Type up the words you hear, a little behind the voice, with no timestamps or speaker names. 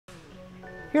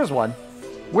Here's one.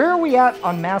 Where are we at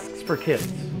on masks for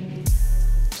kids?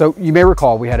 So you may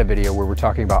recall we had a video where we're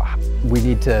talking about we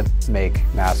need to make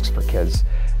masks for kids.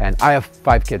 And I have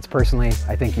 5 kids personally.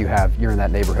 I think you're in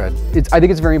that neighborhood. I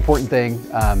think it's a very important thing.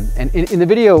 And in the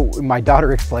video, my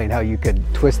daughter explained how you could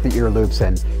twist the ear loops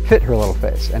and fit her little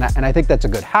face. And I think that's a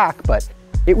good hack, but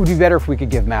it would be better if we could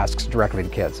give masks directly to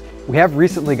kids. We have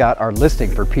recently got our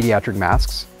listing for pediatric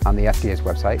masks on the FDA's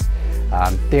website.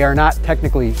 They are not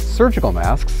technically surgical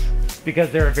masks.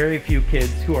 Because there are very few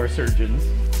kids who are surgeons.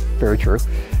 Very true.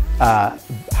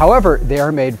 However, they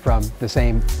are made from the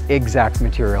same exact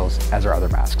materials as our other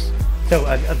masks. So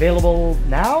available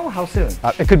now? How soon?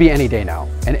 It could be any day now.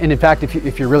 And in fact,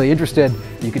 if you're really interested,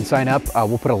 you can sign up.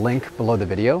 We'll put a link below the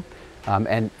video.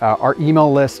 Our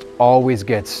email list always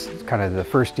gets kind of the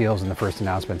first deals and the first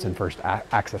announcements and first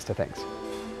access to things.